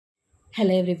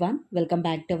Hello everyone, welcome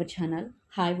back to our channel.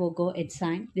 Hi Virgo, it's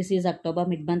sign. This is October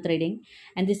mid-month reading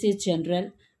and this is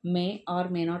general, may or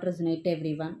may not resonate to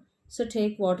everyone. So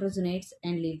take what resonates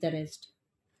and leave the rest.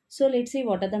 So let's see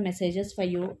what are the messages for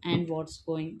you and what's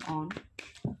going on.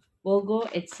 Virgo,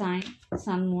 it's sign,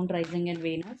 sun, moon, rising and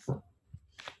Venus.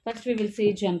 First we will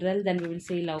see general, then we will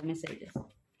see love messages.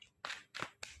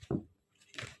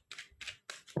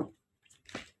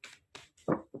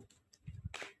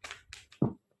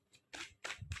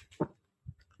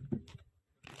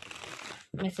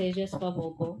 Messages for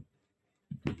Virgo.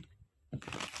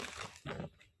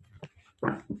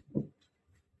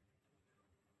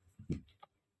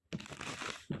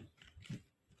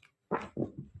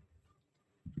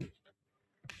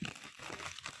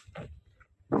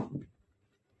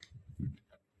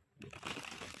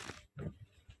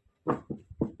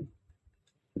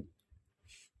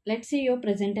 Let's see your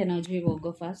present energy,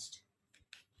 Virgo, first.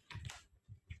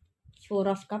 Four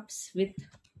of Cups with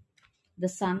the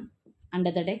sun under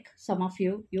the deck. Some of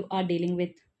you are dealing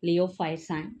with Leo fire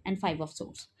sign and Five of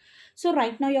Swords. So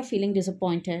right now you're feeling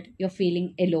disappointed, you're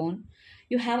feeling alone,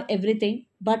 you have everything,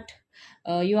 but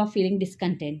you are feeling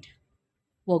discontent,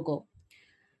 Virgo.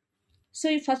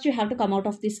 So first you have to come out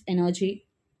of this energy.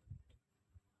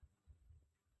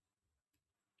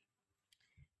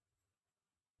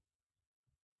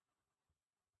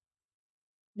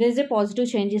 There is a positive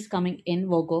change is coming in,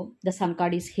 Virgo. The Sun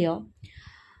card is here.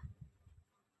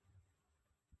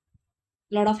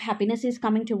 Lot of happiness is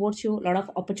coming towards you, lot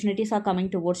of opportunities are coming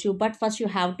towards you, but first you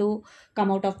have to come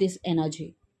out of this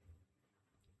energy.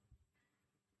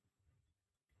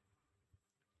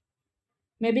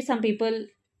 Maybe some people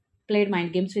played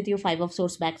mind games with you, Five of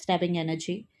Swords, backstabbing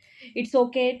energy. It's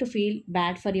okay to feel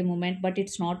bad for a moment, but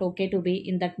it's not okay to be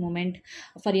in that moment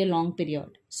for a long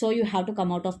period. So you have to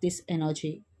come out of this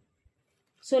energy.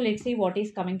 So let's see what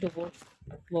is coming towards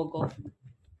Virgo.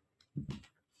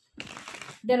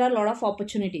 There are a lot of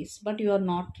opportunities, but you are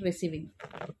not receiving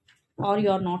or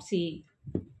you are not seeing.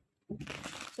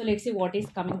 So let's see what is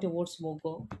coming towards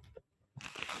Virgo.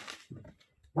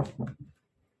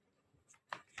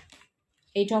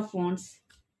 Eight of Wands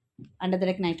under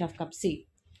the Knight of Cups. See,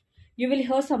 you will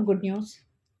hear some good news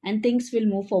and things will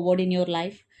move forward in your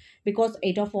life because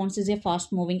Eight of Wands is a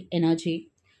fast moving energy.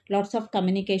 Lots of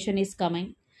communication is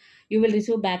coming. You will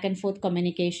receive back and forth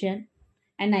communication.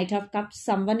 And Knight of Cups,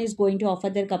 someone is going to offer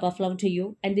their cup of love to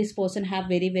you and this person have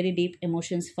very deep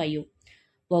emotions for you,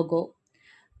 Virgo.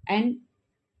 And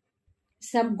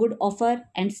some good offer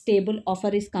and stable offer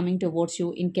is coming towards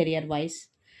you in career wise.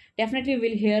 Definitely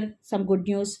will hear some good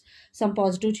news, some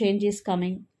positive change is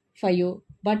coming for you,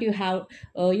 but you have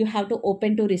to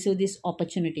open to receive these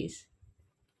opportunities.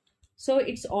 So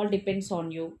it's all depends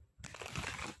on you.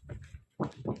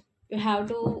 You have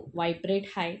to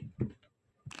vibrate high.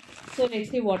 So let's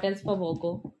see what else for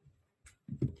Virgo.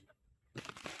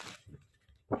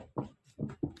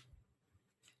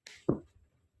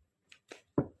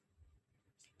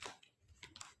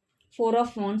 Four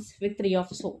of Wands with Three of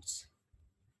Swords.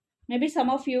 Maybe some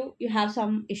of you have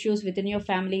some issues within your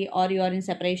family or you are in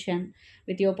separation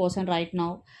with your person right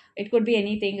now. It could be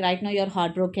anything. Right now you're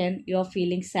heartbroken, you're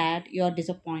feeling sad, you're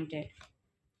disappointed.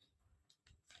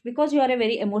 Because you are a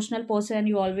very emotional person,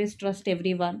 you always trust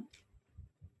everyone.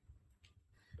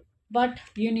 But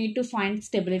you need to find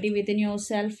stability within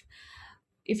yourself.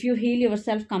 If you heal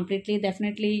yourself completely,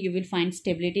 definitely you will find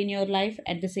stability in your life.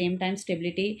 At the same time,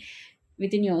 stability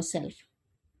within yourself.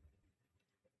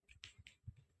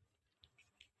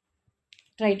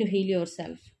 Try to heal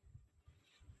yourself.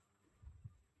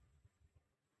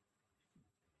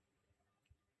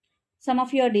 Some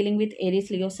of you are dealing with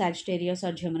Aries, Leo, Sagittarius,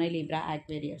 or Gemini, Libra,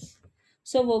 Aquarius.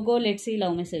 So, Virgo, let's see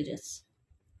love messages.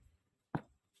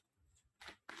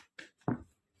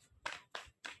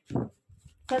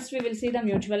 First, we will see the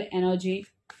mutual energy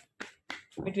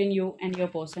between you and your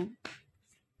person.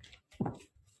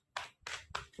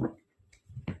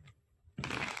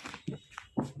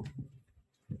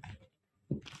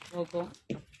 Virgo.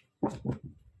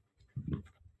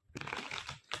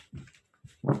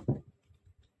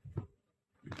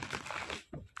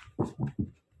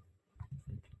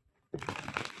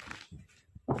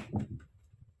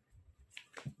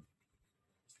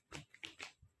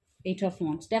 Eight of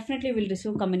Wands. Definitely will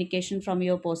receive communication from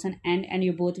your person and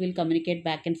you both will communicate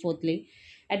back and forthly.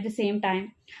 At the same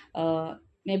time,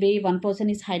 maybe one person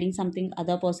is hiding something,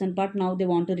 other person, but now they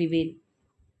want to reveal.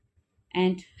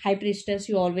 And High Priestess,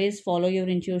 you always follow your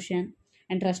intuition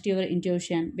and trust your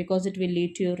intuition because it will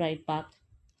lead to your right path.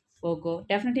 Virgo.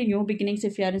 Definitely new beginnings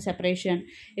if you are in separation.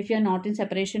 If you are not in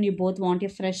separation, you both want a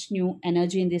fresh new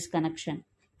energy in this connection.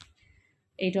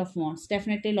 Eight of Wands.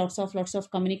 Definitely lots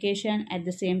of communication, at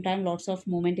the same time lots of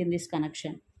movement in this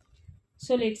connection.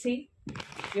 So let's see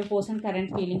your person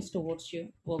current feelings towards you,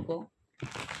 Virgo.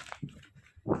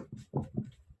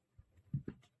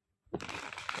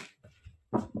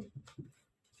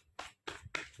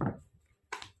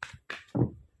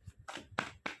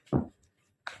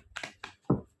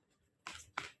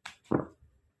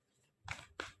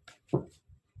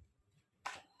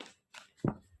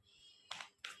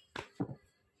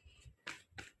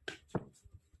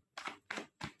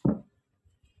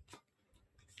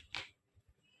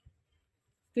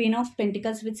 Queen of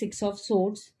Pentacles with Six of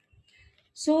Swords.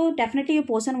 So definitely your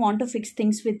person want to fix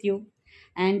things with you,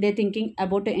 and they're thinking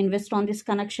about to invest on this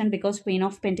connection because Queen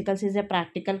of Pentacles is a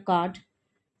practical card.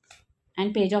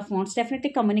 And Page of Wands,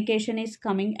 definitely communication is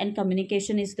coming, and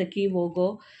communication is the key,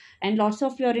 Virgo. And lots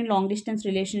of you are in long distance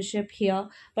relationship here,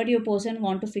 but your person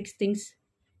want to fix things.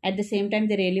 At the same time,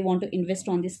 they really want to invest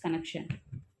on this connection.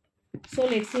 So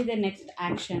let's see the next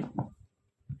action.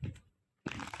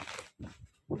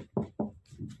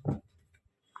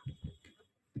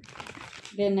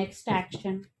 The next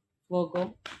action,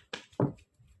 Virgo.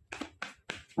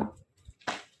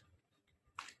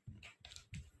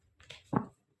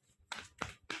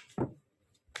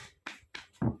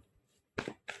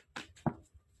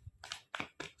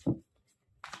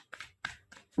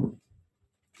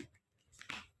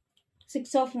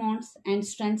 Six of Wands and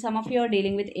Strength. Some of you are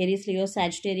dealing with Aries, Leo,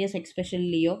 Sagittarius, especially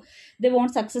Leo. They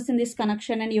want success in this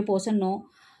connection, and your person know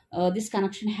this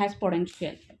connection has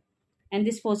potential. And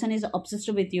this person is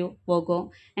obsessed with you,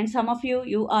 Virgo. And some of you,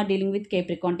 you are dealing with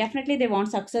Capricorn. Definitely they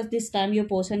want success. This time your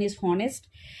person is honest,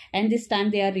 and this time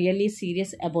they are really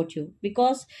serious about you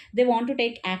because they want to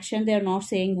take action. They are not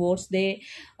saying words. They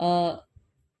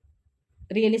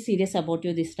really serious about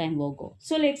you this time, Virgo.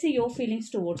 So let's see your feelings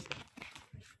towards them.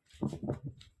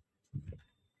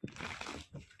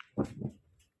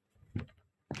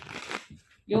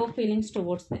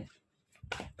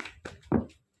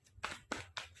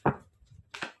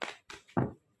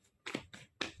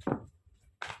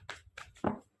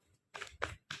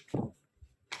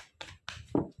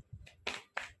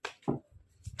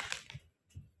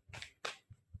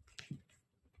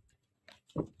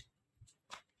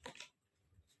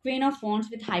 Queen of Wands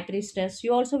with High Priestess.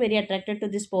 You're also very attracted to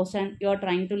this person. You're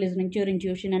trying to listening to your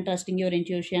intuition and trusting your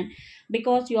intuition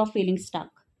because you're feeling stuck.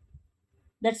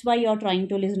 That's why you're trying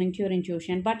to listening to your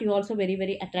intuition. But you're also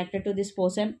very attracted to this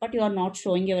person, but you are not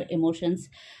showing your emotions.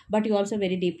 But you're also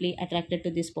very deeply attracted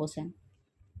to this person.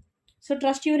 So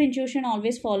trust your intuition.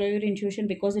 Always follow your intuition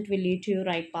because it will lead to your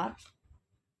right path.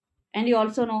 And you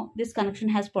also know this connection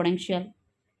has potential.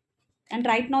 And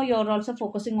right now you're also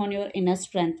focusing on your inner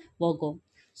strength, Virgo.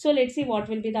 So let's see what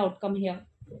will be the outcome here.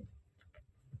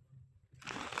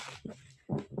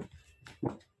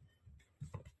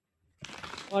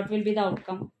 What will be the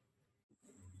outcome?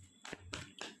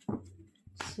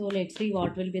 So let's see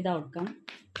what will be the outcome.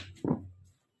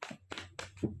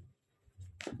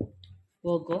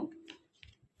 Virgo.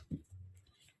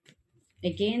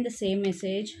 Again, the same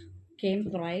message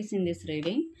came twice in this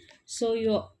reading. So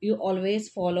you always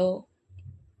follow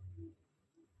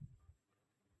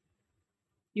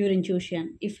your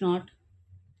intuition. If not,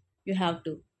 you have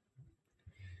to.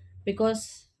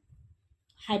 Because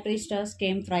High Priestess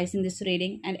came thrice in this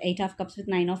reading, and Eight of Cups with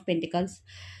Nine of Pentacles.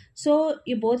 So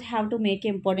you both have to make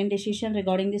an important decision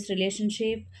regarding this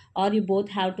relationship, or you both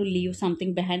have to leave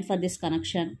something behind for this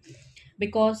connection.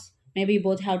 Because maybe you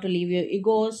both have to leave your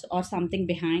egos or something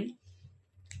behind.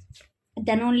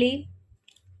 Then only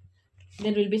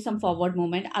there will be some forward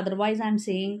movement. Otherwise, I'm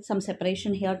saying some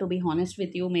separation here, to be honest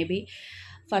with you. Maybe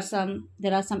for some,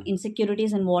 there are some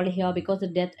insecurities involved here because the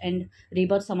death and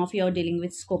rebirth, some of you are dealing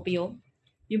with Scorpio.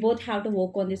 You both have to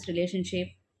work on this relationship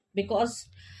because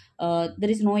there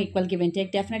is no equal give and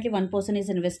take. Definitely one person is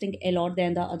investing a lot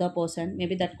than the other person.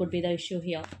 Maybe that could be the issue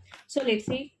here. So let's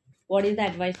see what is the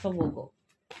advice for Virgo.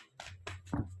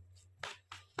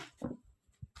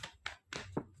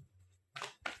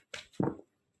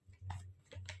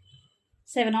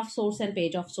 Seven of Swords and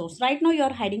Page of Swords. Right now you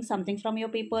are hiding something from your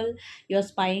people. You are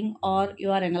spying or you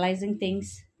are analyzing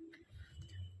things.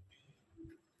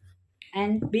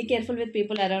 And be careful with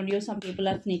people around you. Some people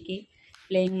are sneaky,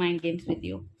 playing mind games with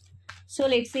you. So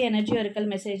let's see energy oracle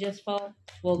messages for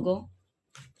Virgo.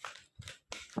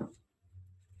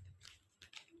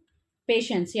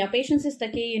 Patience. Yeah, patience is the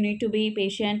key. You need to be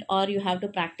patient, or you have to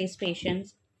practice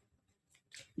patience.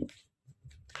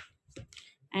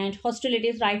 And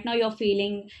hostilities. Right now you're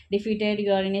feeling defeated.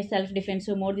 You are in a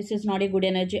self-defensive mode. This is not a good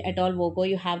energy at all, Virgo.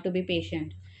 You have to be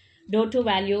patient. Door to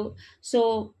value.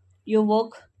 So you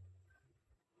work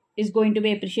is going to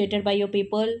be appreciated by your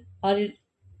people, or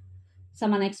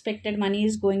some unexpected money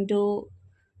is going to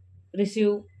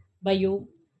receive by you.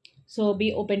 So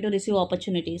be open to receive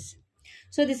opportunities.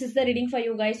 So this is the reading for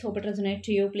you guys. Hope it resonates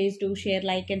to you. Please do share,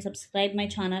 like, and subscribe my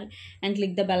channel, and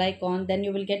click the bell icon. Then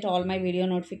you will get all my video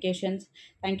notifications.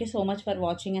 Thank you so much for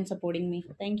watching and supporting me.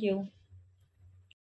 Thank you.